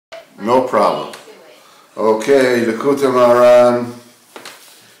No problem. Okay, Likutei Moharan,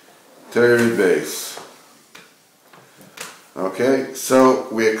 third base. Okay, so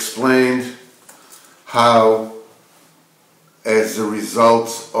we explained how, as a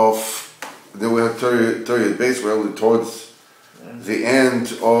result of we have third base, we're only towards the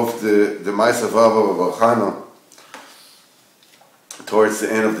end of the Ma'aseh of Chana, towards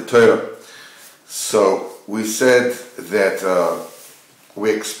the end of the Torah. So we said that we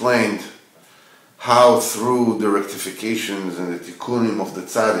explained how through the rectifications and the tikkunim of the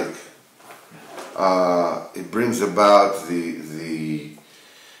tzaddik, it brings about the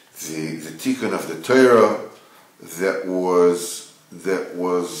tikkun of the Torah that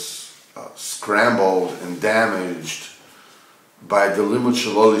was scrambled and damaged by the limud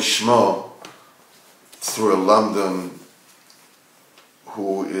shelo lishma through a lamdan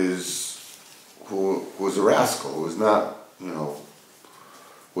who was a rascal, who was not,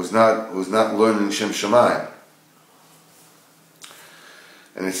 was not learning Shem Shamayim.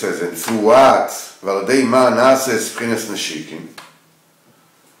 And it says, and through what v'aladei ma nases pchinas neshikim,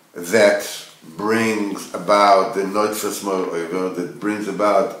 that brings about the noitfas mo'over, that brings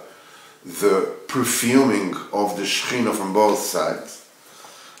about the perfuming of the Shechina from both sides.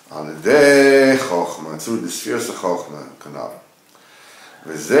 Aladei chokhmah, through the spheres of chokhmah, kanal.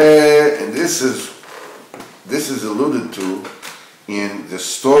 And this is alluded to in the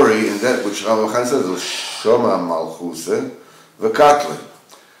story, in that which Rav Khan says, Shoma Malchuse v'katle.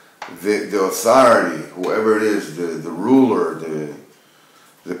 The authority, whoever it is, the ruler,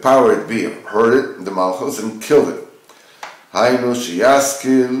 the power it be, heard it, the Malchus, and killed it. Hainu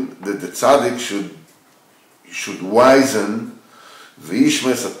sheyaskil, that the tzaddik should wisen,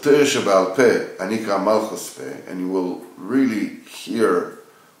 v'yishmes atir shebal peh, anikra Malchus peh, and you will really hear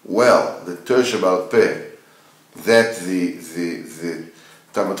well the Ter Shebal Peh that the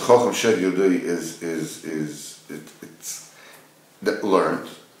Talmid Chacham Shed Yudui is learned,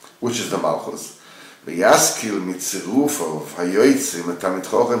 which is the Malchus. V'yaskil mitzirufov hayoytzim Talmid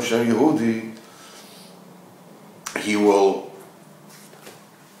Chacham Shed Yehudi, he will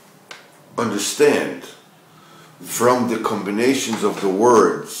understand from the combinations of the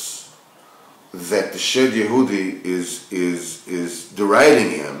words that the Shed Yehudi is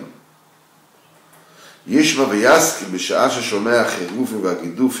deriding him. Yishma v'yaskil b'sha'ah sheshomea chirufim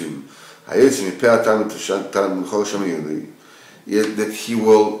v'agidufim hayetzim mipeh Talmid Chacham Yehudi, that he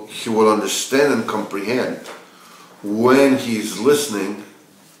will understand and comprehend when he is listening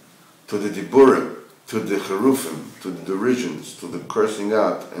to the diburim, to the cherufim, to the derisions, to the cursing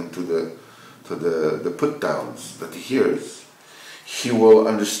out, and to the put downs that he hears. He will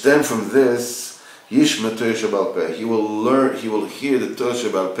understand from this Yishma Torah Shebal Peh. He will learn. He will hear the Torah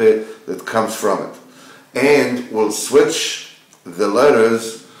Shebal Peh that comes from it, and will switch the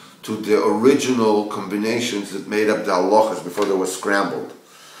letters to the original combinations that made up the halachas before they were scrambled.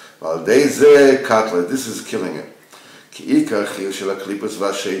 This is killing it.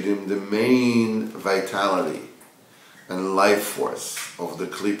 The main vitality and life force of the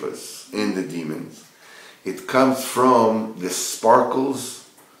klippas in the demons, it comes from the sparks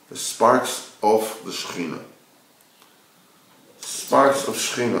of the Shechina. Sparks of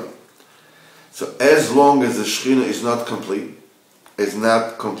Shechina. So as long as the Shechina is not complete, is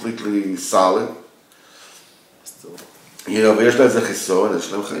not completely solid, if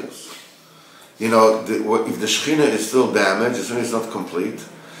the Shechina is still damaged, the Shechina is not complete,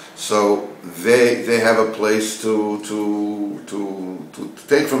 so they have a place to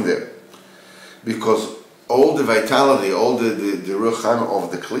take from there, because all the vitality, all the ruchana of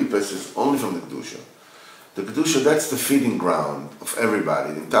the klippas is only from the kedusha. The kedusha, that's the feeding ground of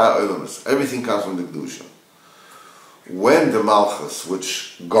everybody, the entire olamus. Everything comes from the kedusha. When the malchus,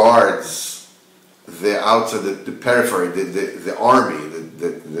 which guards the outside, the periphery, the army,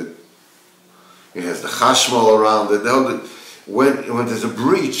 it has the chashmal around it. When there's a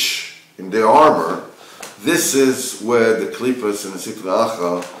breach in the armor, this is where the klippas and the sitra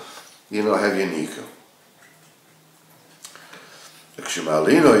acha, have yanika.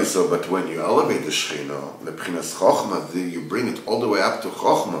 But when you elevate the Shechina, lebchinas chokhmah, you bring it all the way up to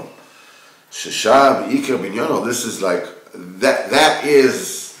chokhmah. Sheshab ikar binyono. This is like that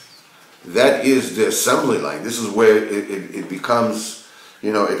is the assembly line. This is where it becomes,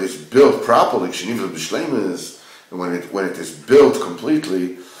 it is built properly. Sheniv b'shleimus, and when it is built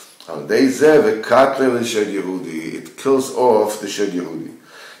completely, it kills off the Shed Yehudi.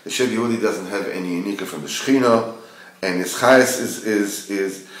 The Shed Yehudi doesn't have any yanika from the Shechina, and his chayes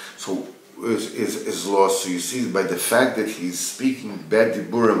is lost. So you see, by the fact that he's speaking bad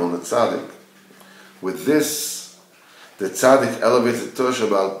diburim on the tzaddik, with this, the tzaddik elevates the Torah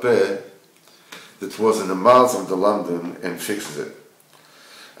Sheba'al Peh that was in the mouth of the Lamdan and fixes it.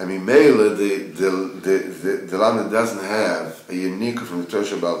 I mean, Mele, the Lamdan doesn't have a unique from the Torah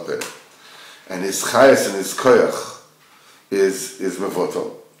Sheba'al Peh, and his chayas and his koyach is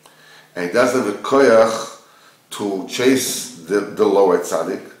mevotel, and he doesn't have a koyach to chase the lower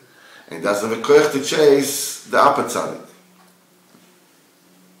tzaddik, and he doesn't have a koyach to chase the upper tzaddik.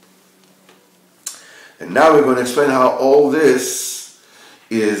 And now we're going to explain how all this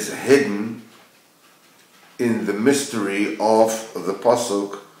is hidden in the mystery of the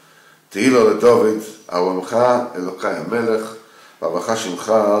pasuk Tehillah LeDavid Avamcha Elokai HaMelech V'Avacha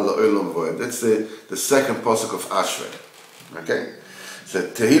Shimcha La'olam Voed. That's the second pasuk of Ashrei. Okay, so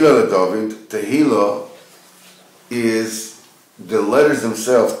Tehillah LeDavid. Tehillah is the letters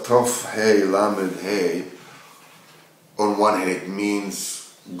themselves. Tov Hey Lamed Hey. On one hand, it means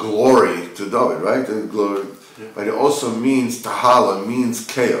glory to David, right? Glory, yeah. But it also means tahala, means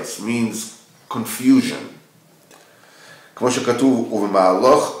chaos, means confusion. כמו שכתוב,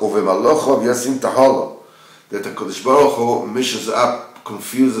 ובמלאכו ישים tahala, that the Kodesh Baruch Hu mishes up,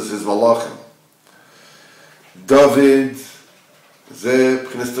 confuses his malachim. David, זה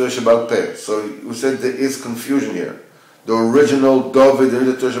בחינת Torah Sheba'al Peh. So we said there is confusion here. The original David in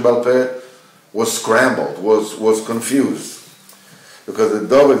the Torah Sheba'al Peh was scrambled, was confused. Because the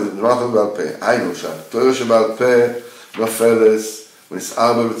David is not Sheba'al Peh. I know that. Torah Sheba'al Peh, Nofeles, when it's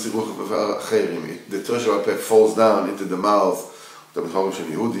Arba B'tzibuch B'Acherim, the Torah Sheba'al Peh falls down into the mouth of the B'Chol Shem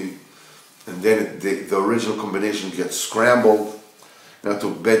Yehudi, and then the original combination gets scrambled, to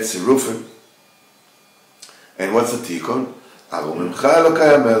Bet Sirufim. And what's the Tikkun? Aru Mimcha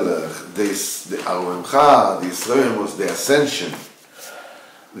Elokai HaMelech. The Aru Mimcha, the Yisrael was the ascension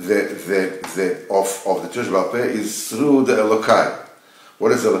of the Torah Sheba'al Peh is through the Elokai.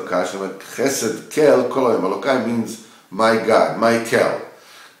 What is Elokai? Chesed Kel Koloyim. Elokai means my God, my Kel.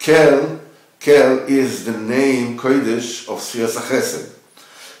 Kel is the name Kodesh of Sfiras HaChesed.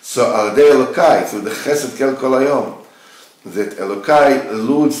 So Ardei Elokai, through the Chesed Kel Koloyim, that Elokai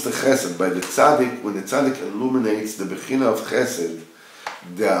alludes to Chesed. By the Tzaddik, when the Tzaddik illuminates the Bechina of Chesed,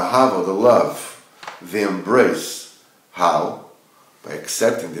 the Ahava, the love, the embrace. How? By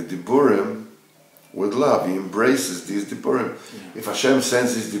accepting the Diburim with love. He embraces these Diburim. Yeah. If Hashem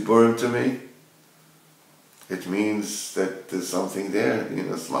sends these Diburim to me, it means that there's something there.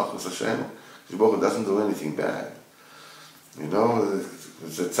 Smachus Hashem. Baruch Hu doesn't do anything bad.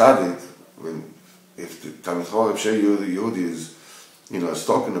 It's a tzaddik. If the Talmid Chacham Yehudi is, is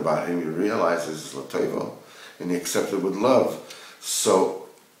talking about him, he realizes it's L'Teva, and he accepts it with love. So,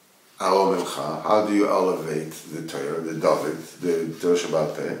 how do you elevate the Torah, the David, the Torah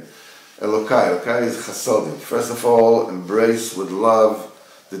Sheba'al Peh? Elokai is chasodim. First of all, embrace with love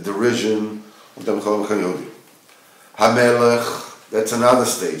the derision of the B'Chol Yehudi. HaMelech, that's another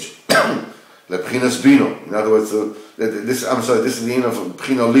stage. Lebchinas Bino. In other words, this is the end of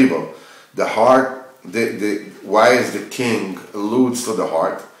B'china Libo. The heart, why is the king alludes to the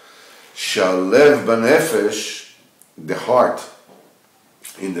heart? Shalev b'nefesh, the heart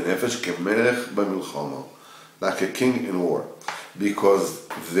in the nefesh, kemelech b'milchama, like a king in war. Because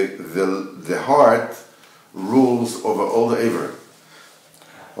the heart rules over all the Iver,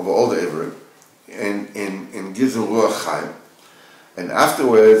 and gives them ruach chaim. And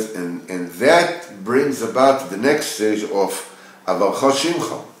afterwards, and that brings about the next stage of Avacha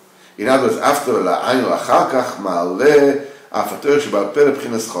Shimcha. In other words, after la'ayin la'achar ma'aleh afator Sheba'al Peh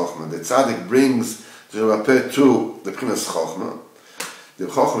lebchinas chokhmah. The tzaddik brings the Sheba'al Peh to the bchinas chokhmah. The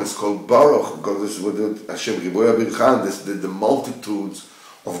chokhmah is called baruch because this is what Hashem Riboy Abirchan. The multitudes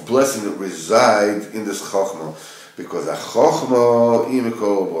of blessing that reside in this chokhmah. Because the chokhmah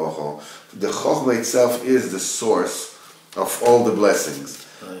imikol bracha. The chokhmah itself is the source of all the blessings.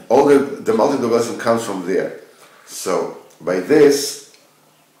 Right. All the multitude of blessing comes from there. So by this,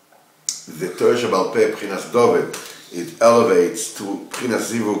 the Torah Sheba'al Peh, B'chinas David, it elevates to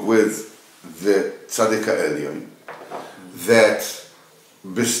B'chinas Zivug with the Tzaddik HaElyon that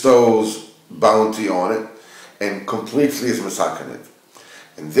bestows bounty on it and completely is masakin it.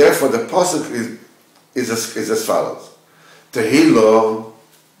 And therefore the pasuk is as follows. Tehillah,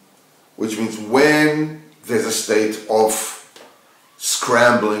 which means when there's a state of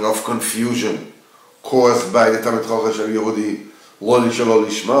scrambling, of confusion caused by the Talmid Chacham Yehudi, Lo Lishalo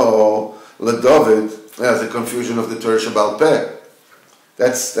Lishmo, LeDavid, as the confusion of the Torah Sheba'al Peh.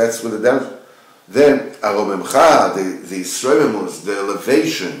 That's what the damage. Then Aromemcha, the Yisraelim, the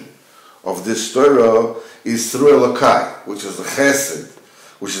elevation of this Torah is through Elokai, which is the Chesed,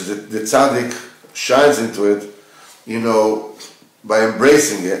 which is the tzaddik shines into it, by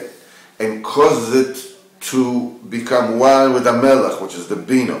embracing it and causes it to become one with the Melech, which is the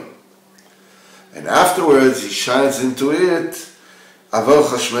Bina. And afterwards, he shines into it, Avel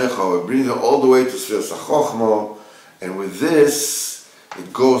Chashmecha, it brings it all the way to Sfiras HaChochma, and with this,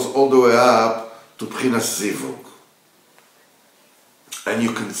 it goes all the way up to Pchinas Zivug. And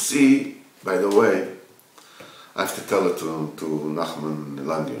you can see, by the way, I have to tell it to Nachman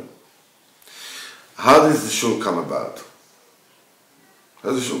Langer. How does the shul come about? How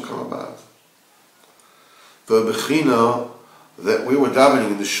does the shul come about? The Bechina that we were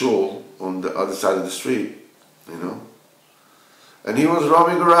davening in the shul on the other side of the street, you know, and he was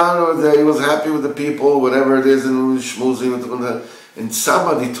roaming around over there, he was happy with the people, whatever it is, and he was schmoozing with them, and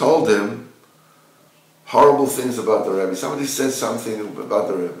somebody told him horrible things about the Rebbe. Somebody said something about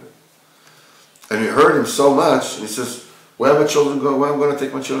the Rebbe. And he heard him so much, and he says, where are my children going? Where am I going to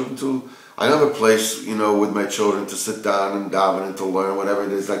take my children to? I have a place, you know, with my children to sit down and daven and to learn, whatever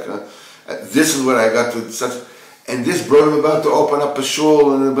it is. Like, this is what I got to such. And this brought him about to open up a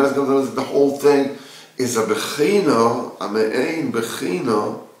shul, and the whole thing is a bechina, a me'ein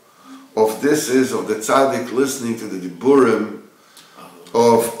bechina, of this is, of the tzaddik listening to the diburim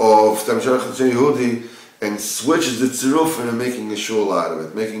of Tamshach Yehudi, and switches the tziruf and making a shul out of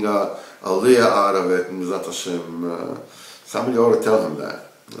it, making a aliyah out of it, and Zat Hashem, somebody ought to tell him that.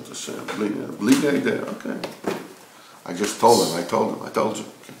 Zat Hashem, bli idea, okay. I just told him, I told you.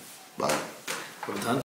 Okay. Bye.